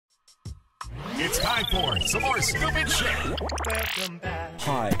It's time for some more stupid shit.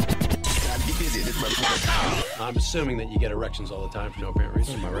 Hi. I'm assuming that you get erections all the time for no apparent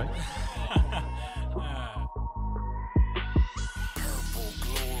reason, am I right?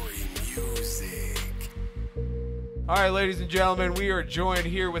 All right, ladies and gentlemen, we are joined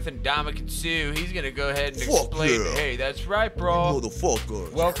here with Ndamukong Suh. He's going to go ahead and explain. Yeah. Hey, that's right, bro.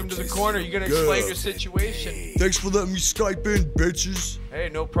 Motherfucker. Welcome to the corner. You're going to explain your situation. Thanks for letting me Skype in, bitches. Hey,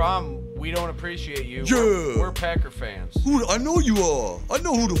 no problem. We don't appreciate you. Yeah. We're Packer fans. Who? I know you are. I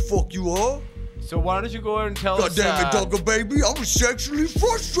know who the fuck you are. So why don't you go ahead and tell us... God damn it, Dogga Baby. I was sexually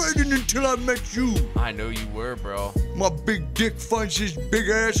frustrated until I met you. I know you were, bro. My big dick finds his big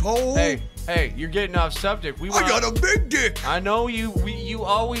asshole. Hey, you're getting off subject. I got a big dick. I know you. You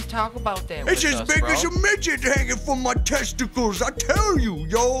always talk about that. It's as big as a midget hanging from my testicles. I tell you,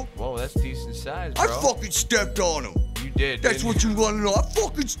 yo. Whoa, that's decent size, bro. I fucking stepped on him. You did. That's what you want to know. I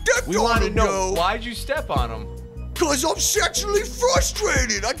fucking stepped on him, We want to know, yo. why'd you step on him? Cause I'm sexually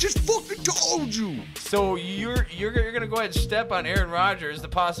frustrated. I just fucking told you. So you're gonna go ahead and step on Aaron Rodgers, the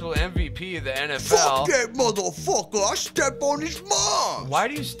possible MVP of the NFL. Fuck that motherfucker. I step on his mom. Why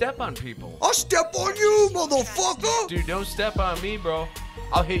do you step on people? I step on you, motherfucker. Dude, don't step on me, bro.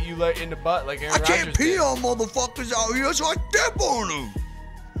 I'll hit you in the butt like Aaron I Rodgers can't pee did. on motherfuckers out here, so I step on them.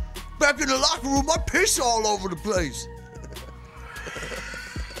 Back in the locker room, I piss all over the place.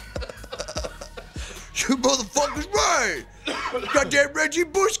 You motherfuckers right. Goddamn Reggie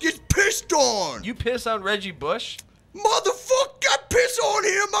Bush gets pissed on. You piss on Reggie Bush? Motherfucker, I piss on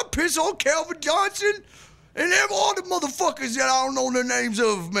him. I piss on Calvin Johnson. And them all the motherfuckers that I don't know the names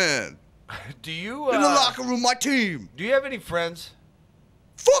of, man. Do you, in the locker room, my team. Do you have any friends?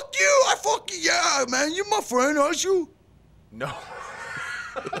 Fuck you. I fuck you. Yeah, man. You my friend, aren't you? No.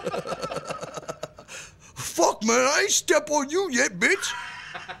 Fuck, man. I ain't step on you yet, bitch.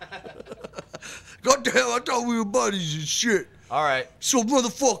 Goddamn, I thought we were buddies and shit. All right. So,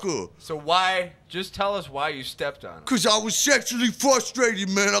 motherfucker. So why? Just tell us why you stepped on him. Cause I was sexually frustrated,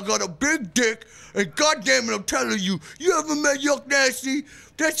 man. I got a big dick, and goddamn it, I'm telling you, you ever met Yuk Nassty?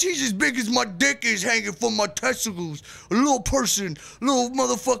 That she's as big as my dick is hanging from my testicles. A little person, little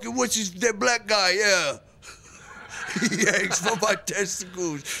motherfucking, that black guy, yeah. He hangs from my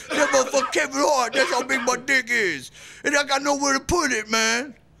testicles. That motherfucker Kevin Hart, that's how big my dick is. And I got nowhere to put it,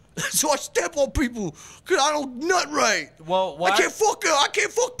 man. So I step on people, cause I don't nut right. Well, why? I can't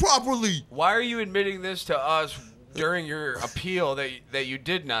fuck properly. Why are you admitting this to us during your appeal that you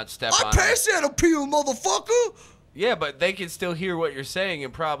did not step on? I passed that appeal, motherfucker. Yeah, but they can still hear what you're saying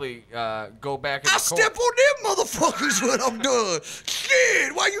and probably go back in the court. Step on them motherfuckers when I'm done.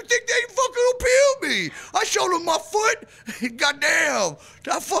 Shit, why you think they fucking appeal me? I showed them my foot. Goddamn.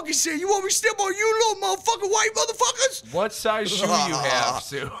 I fucking said, you want me to step on you little motherfucking white motherfuckers? What size shoe you have,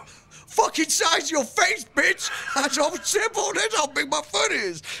 Sue? Fucking size your face, bitch. That's how simple. That's how big my foot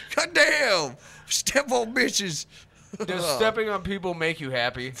is. Goddamn. Step on bitches. Does stepping on people make you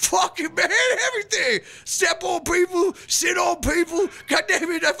happy? Fucking man, everything. Step on people, sit on people. God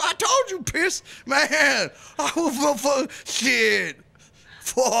damn it, if I told you, piss, man, I was motherfucker. Shit.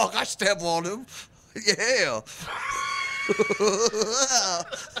 Fuck, I step on him. Yeah.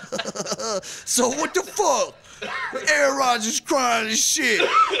 So what the fuck? Aaron Rodgers crying and shit.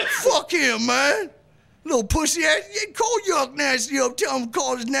 Fuck him, man. Little pussy ass, call Yuk Nassty up, tell him to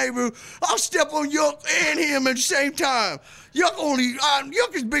call his neighbor. I'll step on Yuk and him at the same time. Yuk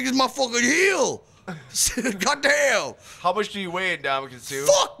as big as my fucking heel. Goddamn. How much do you weigh, Ndamukong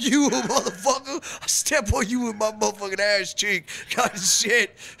Suh? Fuck you, motherfucker. I step on you with my motherfucking ass cheek. God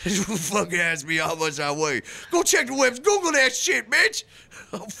shit. You fucking ask me how much I weigh. Go check the webs. Google that shit, bitch.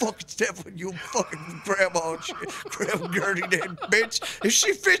 I'll fucking step on you, fucking grandma and shit. Grandma Gertie, that bitch. If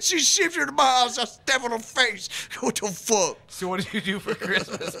she fits, she ships her to my house, I'll step on her face. What the fuck? So what did you do for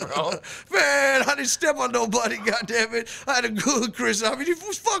Christmas, bro? Man, I didn't step on nobody, goddammit. I had a good Christmas. I mean, it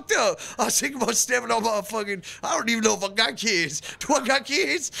was fucked up. I was thinking about stepping on my fucking, I don't even know if I got kids. Do I got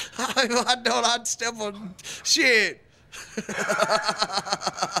kids? I thought I'd step on shit.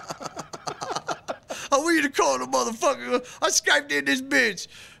 I want you to call the motherfucker. I Skyped in this bitch.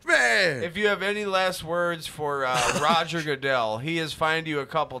 Man. If you have any last words for Roger Goodell, he has fined you a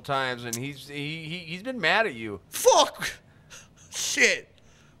couple times, and he's been mad at you. Fuck. Shit.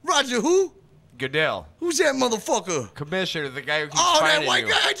 Roger who? Goodell. Who's that motherfucker? Commissioner, the guy who keeps Oh, that finding white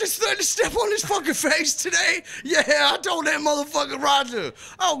you. guy! I just started to step on his fucking face today. Yeah, I told that motherfucker Roger.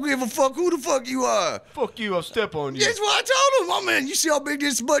 I don't give a fuck who the fuck you are. Fuck you, I'll step on you. That's what I told him. Oh man, you see how big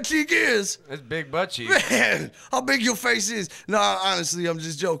this butt cheek is? That's big butt cheek. Man, how big your face is. Nah, honestly, I'm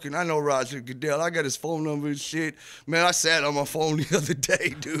just joking. I know Roger Goodell. I got his phone number and shit. Man, I sat on my phone the other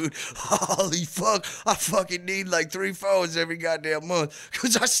day, dude. Holy fuck. I fucking need like 3 phones every goddamn month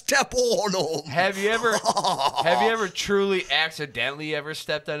because I step on them. Have you ever truly accidentally ever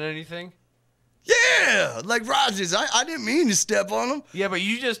stepped on anything? Yeah, like Rodgers. I didn't mean to step on him. Yeah, but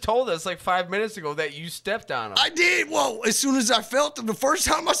you just told us like 5 minutes ago that you stepped on him. I did. Well, as soon as I felt him, the first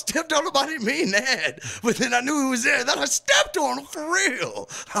time I stepped on him, I didn't mean that. But then I knew he was there. Then I stepped on him for real.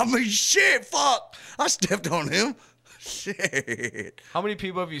 I mean, shit, fuck. I stepped on him. Shit. How many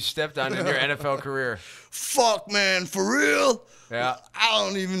people have you stepped on in your NFL career? Fuck, man, for real? Yeah. I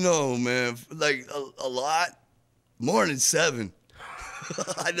don't even know, man. Like, a lot. More than 7.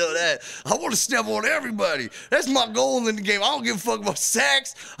 I know that. I want to step on everybody. That's my goal in the game. I don't give a fuck about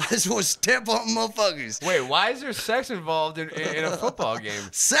sacks. I just want to step on motherfuckers. Wait, why is there sex involved in a football game?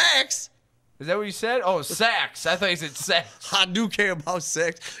 Sacks? Is that what you said? Oh, sacks. I thought you said sex. I do care about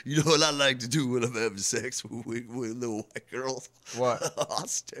sex. You know what I like to do when I'm having sex with little white girls? What? I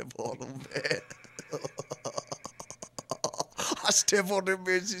step on them, man. I step on them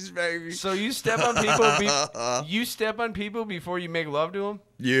bitches, baby. So you step on people. You step on people before you make love to them.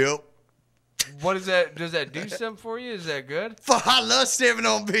 Yep. What is that? Does that do something for you? Is that good? Fuck, I love stepping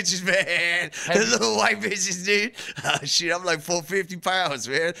on bitches, man. The little white bitches, dude. Shit, I'm like 450 pounds,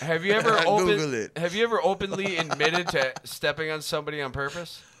 man. Have you ever Google it. Have you ever openly admitted to stepping on somebody on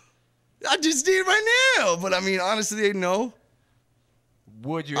purpose? I just did right now, but I mean, honestly, no.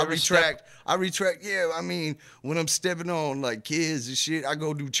 Would you I ever retract. Yeah, I mean, when I'm stepping on like kids and shit, I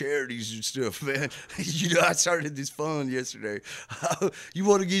go do charities and stuff, man. You know, I started this fund yesterday. You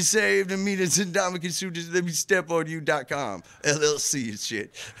want to get saved and meet us in Ndamukong Suh, just let me step on you.com. LLC and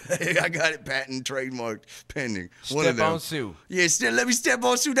shit. I got it patent, trademarked, pending. One of Step them. on Sue. Yeah, let me step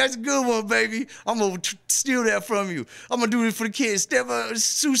on Sue. That's a good one, baby. I'm going to steal that from you. I'm going to do it for the kids.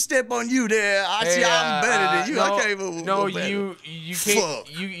 Sue, step on you there. I see I'm better than you. No, I can't even no, go better. you can't.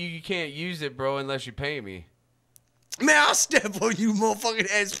 You can't use it, bro, unless you pay me. Man, I'll step on you,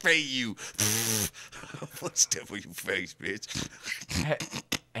 motherfucking ass, pay you. I'll step on your face, bitch.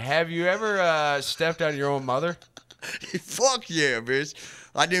 Have you ever stepped on your own mother? Fuck yeah, bitch.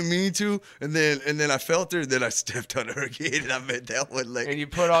 I didn't mean to, and then I felt her, and then I stepped on her again, and I met that one like. And you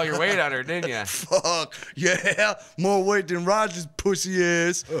put all your weight on her, didn't you? Fuck yeah, more weight than Rodgers' pussy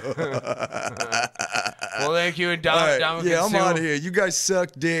ass. Well, thank you, and Right. Yeah, I'm out of here. You guys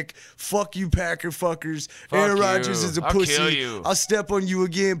suck dick. Fuck you, Packer fuckers. Aaron Rodgers is a pussy. I'll kill you. I'll step on you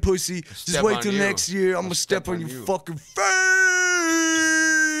again, pussy. Just wait till next year. I'm gonna step on your fucking face.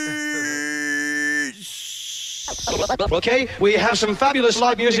 Okay, we have some fabulous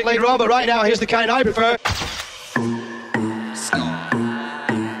live music later on, but right now, here's the kind I prefer.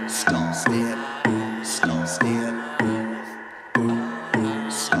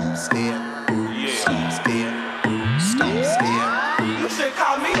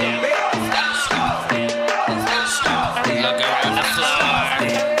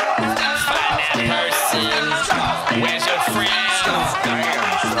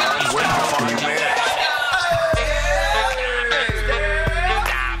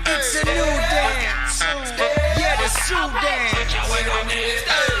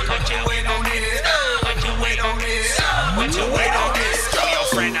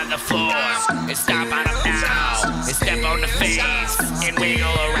 And stop on him now, and step on the face, and wiggle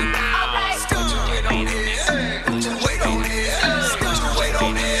around. Put your weight on it, put your weight on it, put your weight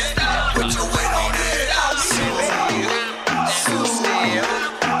on it, put your weight on it.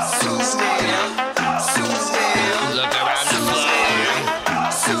 Look around the floor,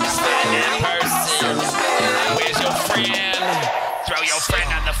 find that person. Where's your friend? Throw your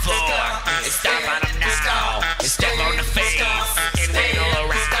friend on the floor, and stop on him now, and step on the face, and wiggle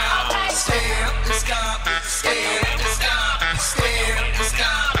around.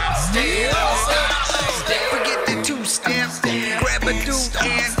 Forget the two-step, grab a dude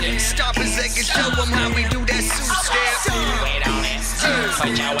and stop his leg and show him how we do that two-step. Weight on it,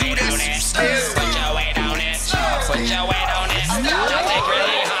 put your weight on it, put your weight on it, put your weight on it. Don't think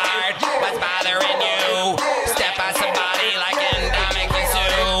really hard, what's bothering you? Step on somebody like Ndamukong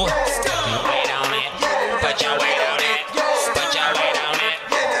Suh. Weight on it, put your weight on it, put your weight on it,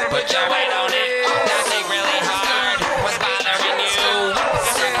 put your weight on it. Don't think really hard, what's bothering you?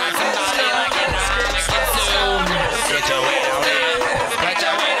 Step on somebody like Ndamukong Suh. Put your weight on it, put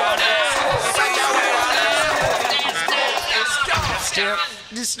your weight on it.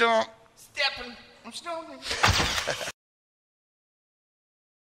 Just don't. Stepping. I'm stomping.